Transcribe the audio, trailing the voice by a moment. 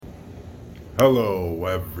Hello,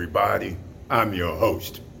 everybody. I'm your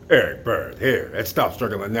host, Eric Bird, here at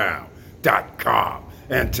StopStrugglingNow.com.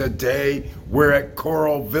 And today we're at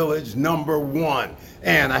Coral Village number 1.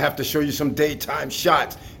 And I have to show you some daytime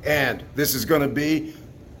shots. And this is going to be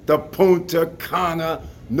the Punta Cana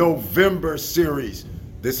November series.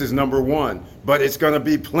 This is number 1, but it's going to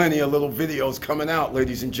be plenty of little videos coming out,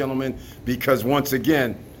 ladies and gentlemen, because once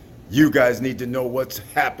again, you guys need to know what's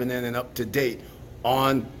happening and up to date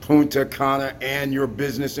on Punta Cana and your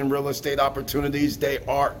business and real estate opportunities. They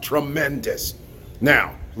are tremendous.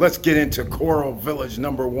 Now, let's get into Coral Village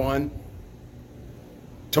number 1.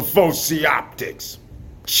 Tifosi Optics.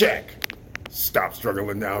 Check. Stop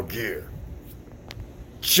Struggling Now gear.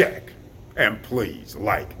 Check. And please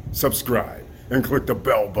like, subscribe, and click the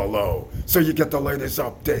bell below so you get the latest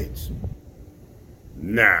updates.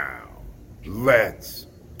 Now, let's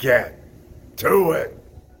get to it.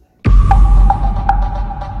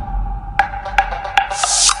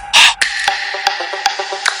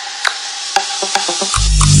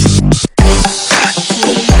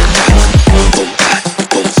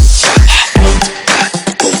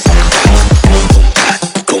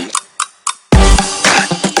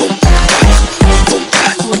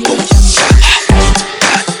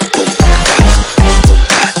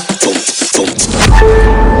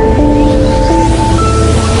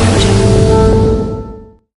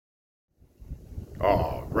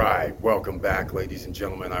 Welcome back, ladies and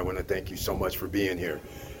gentlemen. I want to thank you so much for being here.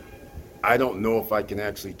 I don't know if I can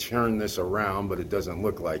actually turn this around, but it doesn't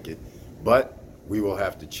look like it. But we will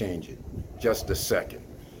have to change it. Just a second.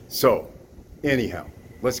 So, anyhow,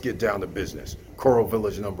 let's get down to business. Coral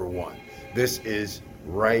Village number 1. This is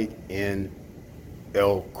right in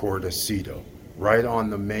El Cortecito, right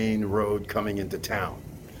on the main road coming into town.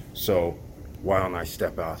 So, why don't I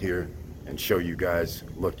step out here and show you guys,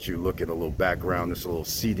 look at a little background, this little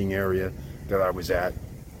seating area that I was at.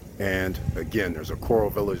 And again, there's a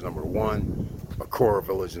Coral Village number 1, a Coral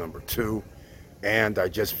Village number 2, and I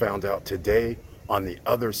just found out today on the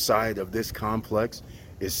other side of this complex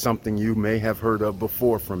is something you may have heard of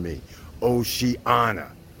before from me,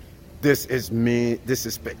 Oceana. This is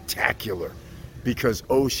spectacular because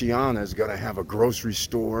Oceana is gonna have a grocery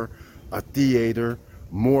store, a theater,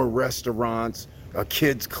 more restaurants, a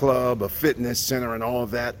kids club, a fitness center, and all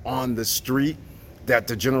of that on the street that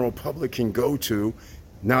the general public can go to.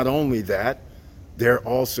 Not only that, they're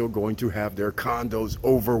also going to have their condos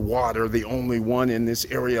over water, the only one in this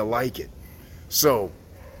area like it. So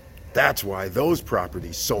that's why those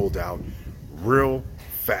properties sold out real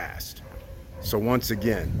fast. So once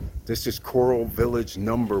again, this is Coral Village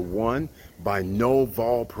number 1 by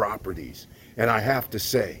Noval Properties. And I have to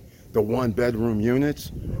say, the 1-bedroom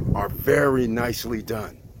units are very nicely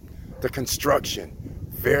done. The construction,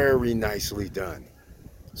 very nicely done.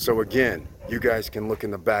 So again, you guys can look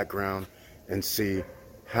in the background and see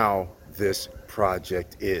how this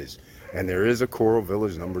project is. And there is a Coral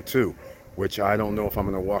Village number 2, which I don't know if I'm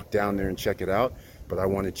gonna walk down there and check it out, but I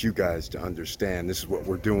wanted you guys to understand this is what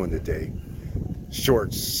we're doing today.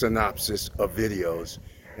 Short synopsis of videos.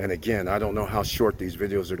 And again, I don't know how short these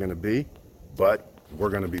videos are gonna be, but we're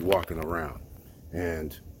going to be walking around.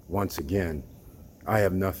 And once again, I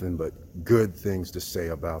have nothing but good things to say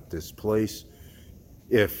about this place.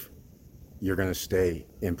 If you're going to stay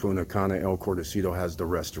in Punta Cana, El Cortecito has the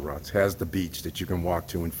restaurants, has the beach that you can walk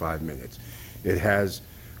to in 5 minutes. It has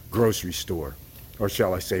grocery store, or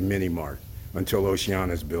shall I say mini mart. Until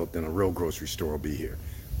Oceana is built, then a real grocery store will be here.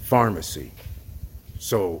 Pharmacy.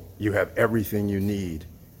 So you have everything you need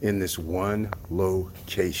in this one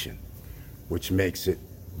location, which makes it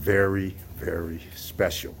very, very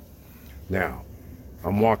special. Now,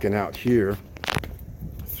 I'm walking out here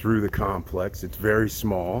through the complex. It's very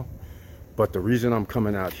small, but the reason I'm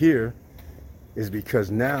coming out here is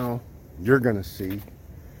because now you're gonna see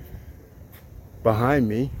behind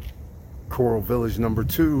me Coral Village number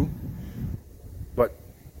 2, but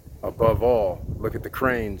above all, look at the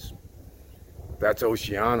cranes. That's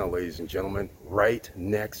Oceana, ladies and gentlemen, right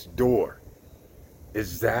next door.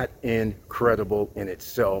 Is that incredible in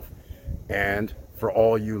itself? And for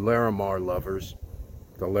all you Larimar lovers,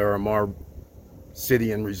 the Larimar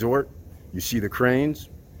City and Resort, you see the cranes?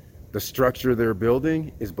 The structure they're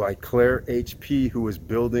building is by Claire HP, who is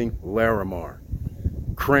building Larimar.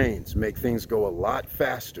 Cranes make things go a lot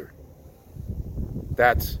faster.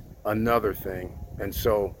 That's another thing. And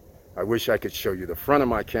so I wish I could show you the front of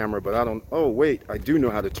my camera, but I don't. Oh, wait, I do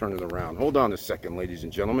know how to turn it around. Hold on a second, ladies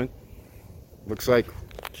and gentlemen. Looks like,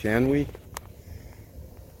 can we?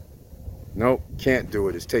 Nope, can't do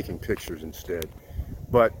it. It's taking pictures instead.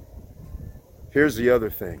 But here's the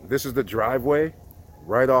other thing. This is the driveway.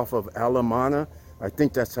 right off of Alamana. I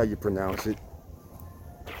think that's how you pronounce it.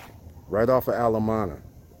 Right off of Alamana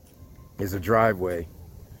is a driveway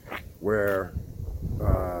where,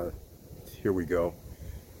 here we go,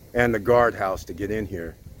 and the guardhouse to get in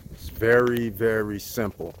here. It's very, very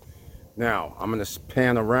simple. Now, I'm going to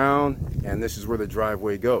pan around, and this is where the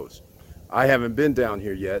driveway goes. I haven't been down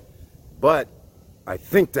here yet, but I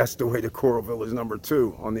think that's the way to Coral Village number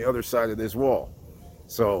 2 on the other side of this wall.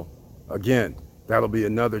 So, again, that'll be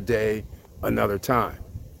another day, another time.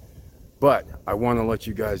 But I want to let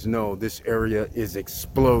you guys know this area is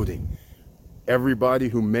exploding. Everybody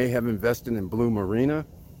who may have invested in Blue Marina,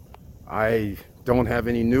 I don't have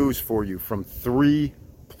any news for you. From 3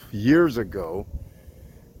 years ago,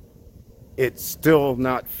 it's still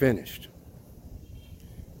not finished.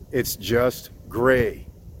 It's just gray,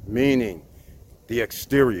 meaning the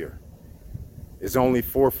exterior is only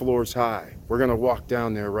 4 floors high. We're gonna walk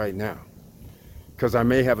down there right now because I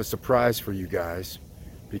may have a surprise for you guys,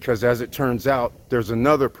 because as it turns out, there's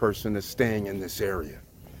another person that's staying in this area,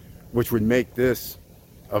 which would make this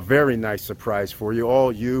a very nice surprise for you,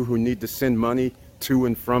 all you who need to send money to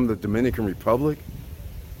and from the Dominican Republic.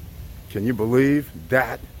 Can you believe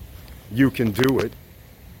that you can do it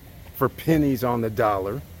for pennies on the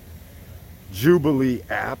dollar? Jubilee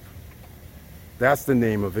app, that's the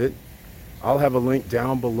name of it. I'll have a link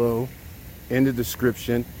down below in the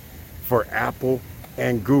description for Apple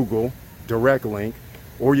and Google, direct link,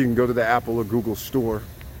 or you can go to the Apple or Google store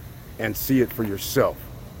and see it for yourself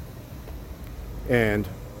and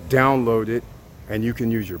download it, and you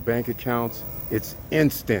can use your bank accounts. It's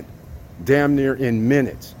instant, damn near in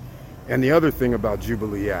minutes. And the other thing about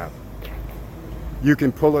Jubilee app, you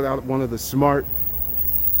can pull it out of one of the smart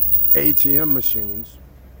ATM machines.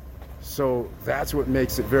 So that's what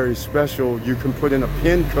makes it very special. You can put in a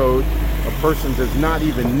PIN code. A person does not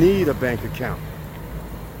even need a bank account.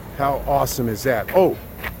 How awesome is that? Oh,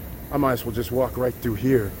 I might as well just walk right through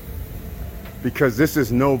here, because this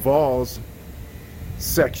is Noval's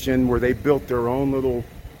section where they built their own little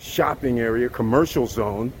shopping area, commercial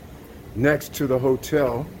zone, next to the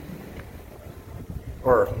hotel.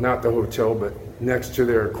 Or not the hotel, but next to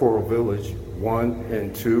their Coral Village 1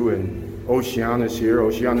 and 2, and Oceana's here.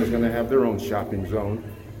 Oceana's going to have their own shopping zone.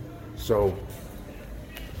 So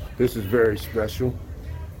this is very special.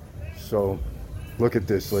 So look at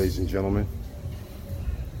this, ladies and gentlemen.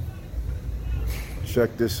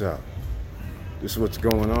 Check this out. This is what's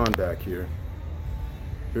going on back here.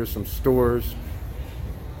 Here's some stores,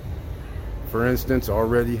 for instance,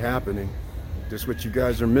 already happening. This is what you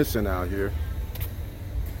guys are missing out here.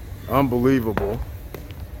 Unbelievable.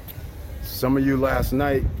 Some of you last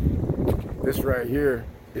night, this right here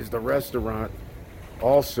is the restaurant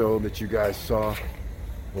also that you guys saw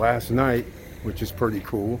last night, which is pretty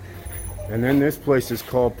cool. And then this place is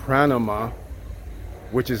called Pranama,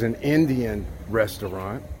 which is an Indian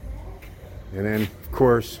restaurant. And then, of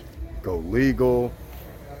course, go legal.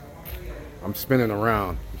 I'm spinning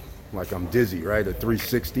around like I'm dizzy, right? A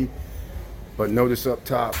 360. But notice up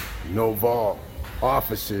top, Noval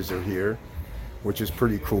offices are here, which is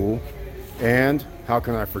pretty cool. And how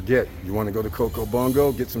can I forget? You want to go to Coco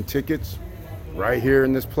Bongo, get some tickets right here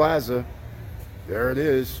in this plaza. There it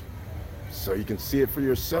is. So you can see it for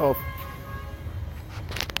yourself.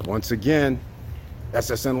 Once again,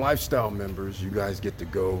 SSN Lifestyle members, you guys get to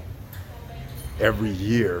go every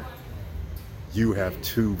year. You have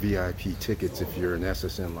 2 VIP tickets if you're an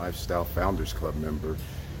SSN Lifestyle Founders Club member.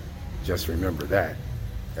 Just remember that.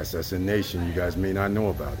 SSN Nation, you guys may not know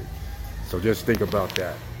about it. So just think about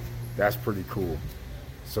that. That's pretty cool.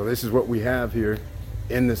 So this is what we have here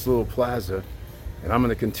in this little plaza. And I'm going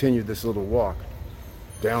to continue this little walk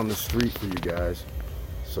down the street for you guys.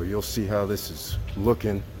 So you'll see how this is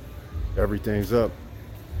looking. Everything's up.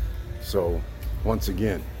 So once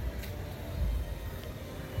again,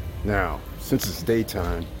 now, since it's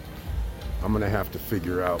daytime, I'm going to have to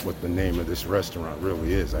figure out what the name of this restaurant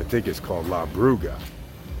really is. I think it's called La Bruga.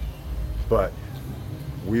 But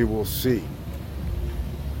we will see.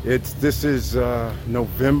 This is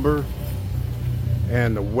November,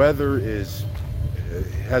 and the weather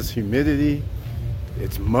has humidity.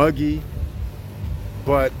 It's muggy,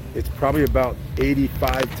 but it's probably about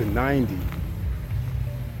 85 to 90.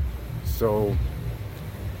 So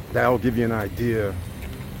that'll give you an idea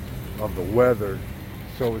of the weather.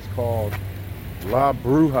 So it's called La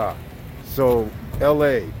Bruja. So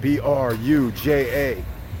LABRUJA.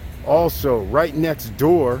 Also, right next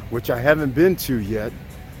door, which I haven't been to yet,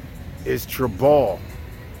 is Trebol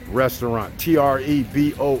Restaurant,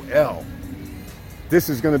 Trebol. This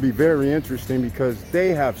is going to be very interesting because they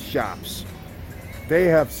have shops. They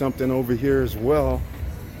have something over here as well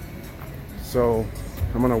So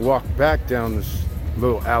I'm gonna walk back down this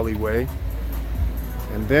little alleyway,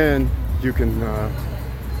 and then you can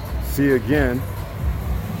see again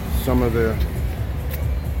some of the,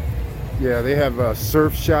 yeah, they have a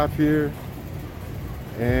surf shop here,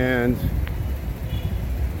 and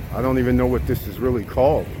I don't even know what this is really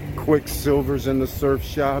called. Quicksilver's in the surf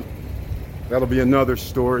shop. That'll be another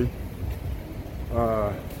story.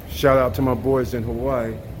 Shout out to my boys in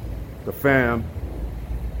Hawaii, the fam.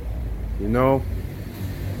 You know,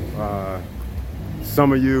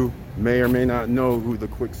 some of you may or may not know who the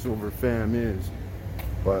Quicksilver fam is,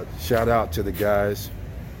 but shout out to the guys.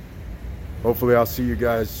 Hopefully I'll see you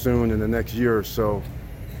guys soon in the next year or so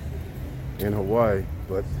in Hawaii.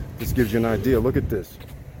 But this gives you an idea. Look at this.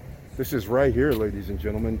 This is right here, ladies and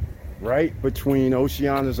gentlemen, right between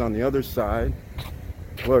Oceana's on the other side.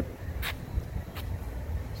 Look,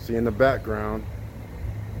 see in the background,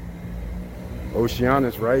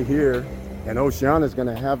 Oceana's right here, and Oceana's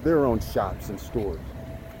gonna have their own shops and stores.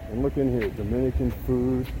 And look in here, Dominican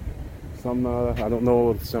food, some, I don't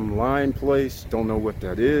know, some line place, don't know what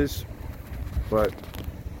that is. But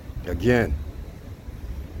again,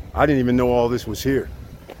 I didn't even know all this was here.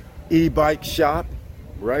 E-bike shop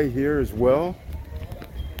right here as well.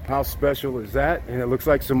 How special is that? And it looks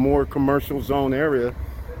like some more commercial zone area.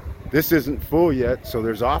 This isn't full yet, so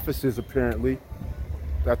there's offices apparently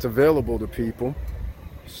that's available to people.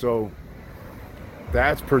 So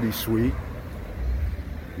that's pretty sweet.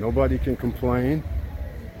 Nobody can complain.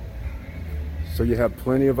 So you have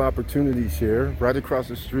plenty of opportunities here. Right across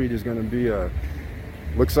the street is going to be a,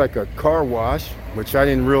 looks like a car wash, which I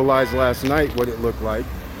didn't realize last night what it looked like.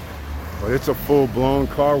 But it's a full-blown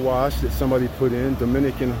car wash that somebody put in.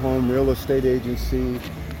 Dominican Home Real Estate Agency.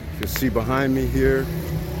 You see behind me here.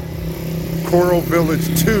 Coral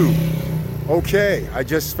Village 2. Okay, I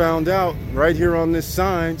just found out right here on this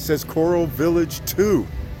sign says Coral Village 2.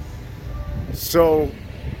 So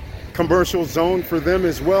commercial zone for them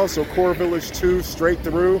as well. So Coral Village 2 straight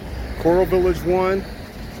through. Coral Village 1.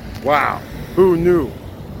 Wow, who knew?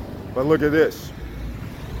 But look at this.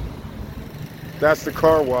 That's the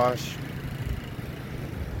car wash.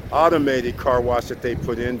 Automated car wash that they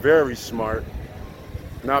put in. Very smart.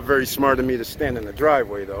 Not very smart of me to stand in the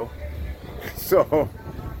driveway though. So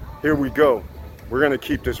here we go. We're gonna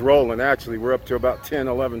keep this rolling. Actually, we're up to about 10,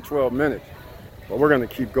 11, 12 minutes. But we're gonna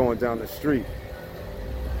keep going down the street.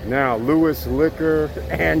 Now, Lewis Liquor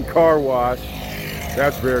and Car Wash.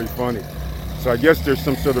 That's very funny. So I guess there's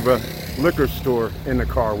some sort of a liquor store in the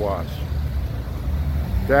car wash.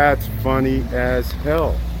 That's funny as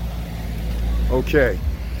hell. Okay.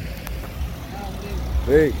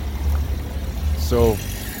 Hey. So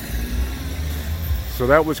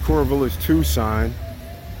that was Coral Village 2 sign.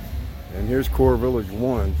 And here's Coral Village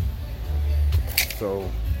 1. So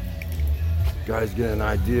you guys get an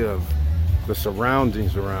idea of the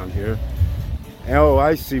surroundings around here. Oh,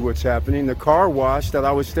 I see what's happening. The car wash that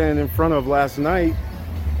I was standing in front of last night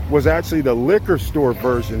was actually the liquor store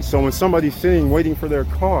version. So when somebody's sitting waiting for their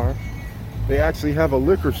car, they actually have a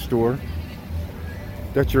liquor store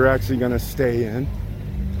that you're actually going to stay in.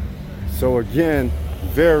 So again,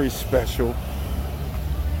 very special,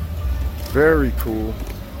 very cool.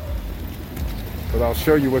 But I'll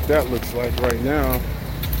show you what that looks like right now.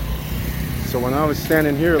 So when I was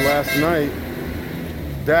standing here last night,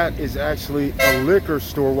 that is actually a liquor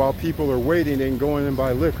store while people are waiting and going and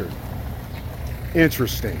buy liquor.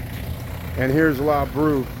 Interesting. And here's La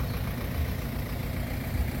Brew.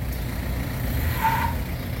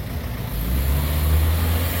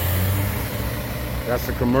 That's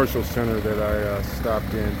the commercial center that I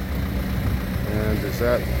stopped in. And is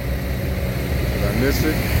that, did I miss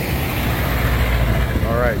it?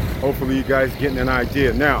 All right, hopefully you guys getting an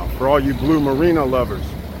idea. Now, for all you Blue Marina lovers,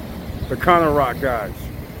 the Cana Rock guys,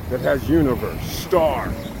 that has Universe,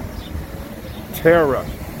 Star, Terra.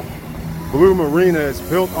 Blue Marina is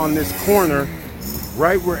built on this corner,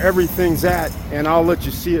 right where everything's at, and I'll let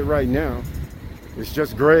you see it right now. It's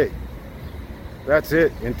just great. That's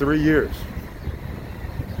it, in 3 years.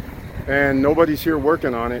 And nobody's here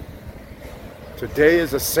working on it. Today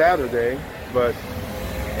is a Saturday, but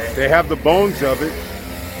they have the bones of it,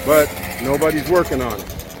 but nobody's working on it.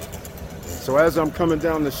 So as I'm coming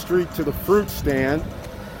down the street to the fruit stand,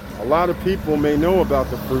 a lot of people may know about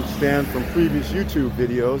the fruit stand from previous YouTube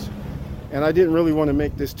videos, and I didn't really want to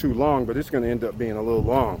make this too long, but it's going to end up being a little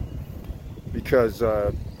long because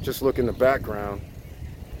just look in the background,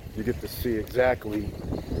 you get to see exactly.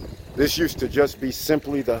 This used to just be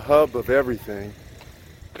simply the hub of everything,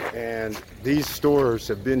 and these stores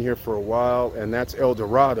have been here for a while, and that's El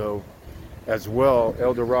Dorado as well,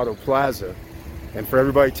 El Dorado Plaza. And for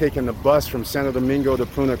everybody taking the bus from Santo Domingo to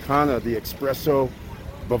Punta Cana, the Expresso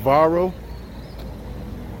Bavaro,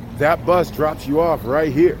 that bus drops you off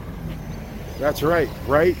right here. That's right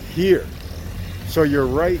here. So you're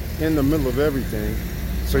right in the middle of everything.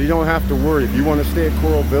 So you don't have to worry. If you want to stay at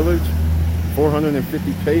Coral Village,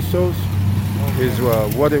 450 pesos is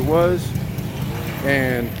what it was.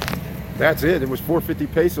 And that's it. It was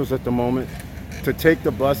 450 pesos at the moment. To take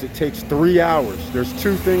the bus, it takes 3 hours. There's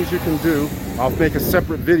two things you can do. I'll make a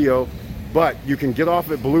separate video, but you can get off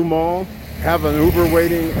at Blue Mall, have an Uber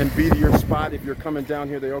waiting, and be to your spot if you're coming down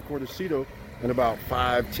here to El Cortecito in about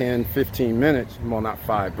 5, 10, 15 minutes. Well, not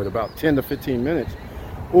 5, but about 10 to 15 minutes.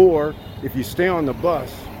 Or if you stay on the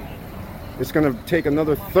bus, it's going to take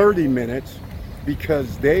another 30 minutes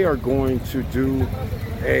because they are going to do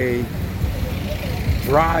a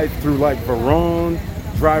drive through like Verón,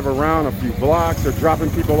 drive around a few blocks. They're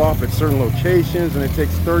dropping people off at certain locations, and it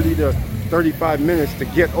takes 30 to 35 minutes to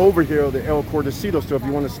get over here to El Cortecito. So if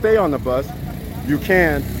you want to stay on the bus, you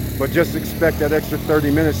can, but just expect that extra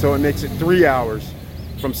 30 minutes, so it makes it 3 hours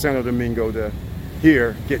from Santo Domingo to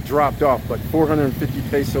here, get dropped off, but 450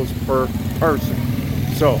 pesos per person.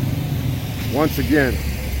 So once again,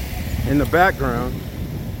 in the background,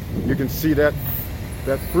 you can see that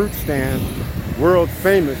fruit stand, world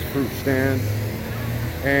famous fruit stand,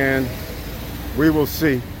 and we will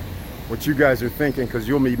see what you guys are thinking, because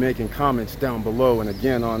you'll be making comments down below. And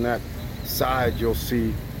again, on that side, you'll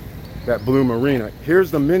see that blue marina.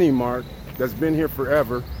 Here's the mini mart that's been here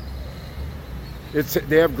forever.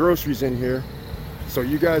 They have groceries in here, so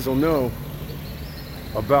you guys will know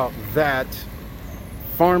about that.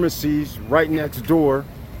 Pharmacies right next door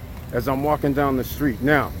as I'm walking down the street.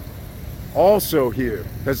 Now, also here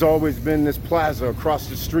has always been this plaza across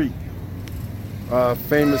the street.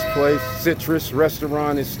 Famous place, Citrus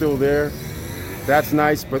Restaurant is still there. That's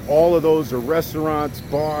nice, but all of those are restaurants,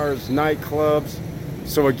 bars, nightclubs.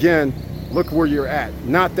 So again, look where you're at.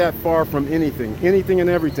 Not that far from anything and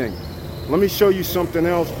everything. Let me show you something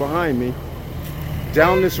else behind me.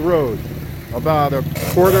 Down this road, about a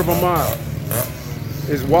quarter of a mile,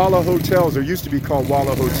 is Walla Hotels, or used to be called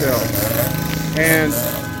Walla Hotels. And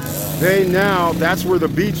that's where the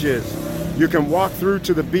beach is. You can walk through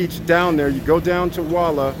to the beach down there. You go down to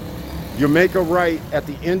Walla, you make a right at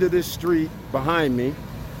the end of this street behind me,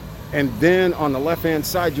 and then on the left-hand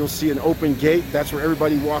side, you'll see an open gate. That's where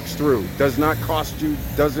everybody walks through. Does not cost you,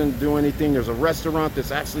 doesn't do anything. There's a restaurant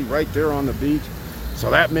that's actually right there on the beach. So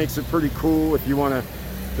that makes it pretty cool. If you want to,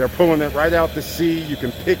 they're pulling it right out to sea. You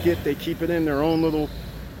can pick it. They keep it in their own little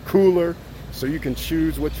cooler, so you can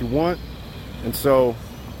choose what you want. And so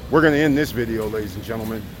we're going to end this video, ladies and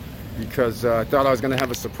gentlemen, because I thought I was going to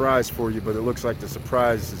have a surprise for you, but it looks like the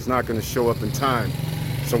surprise is not going to show up in time.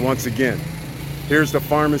 So once again, here's the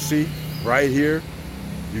pharmacy right here.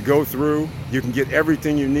 You go through, you can get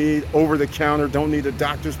everything you need over the counter. Don't need a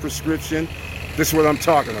doctor's prescription. This is what I'm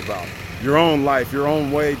talking about. Your own life, your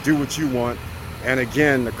own way, do what you want. And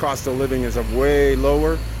again, the cost of living is way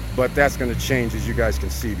lower, but that's going to change, as you guys can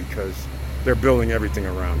see, because they're building everything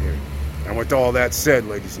around here. And with all that said,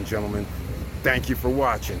 ladies and gentlemen, thank you for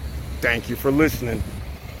watching. Thank you for listening.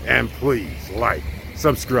 And please like,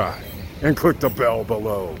 subscribe, and click the bell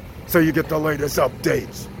below so you get the latest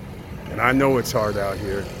updates. And I know it's hard out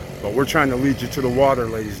here, but we're trying to lead you to the water,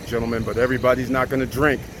 ladies and gentlemen, but everybody's not going to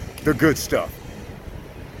drink the good stuff.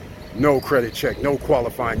 No credit check, no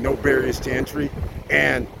qualifying, no barriers to entry,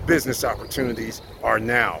 and business opportunities are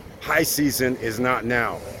now. High season is not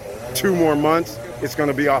now. 2 more months, it's going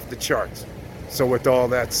to be off the charts. So with all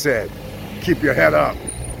that said, keep your head up,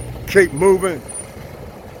 keep moving,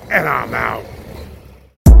 and I'm out.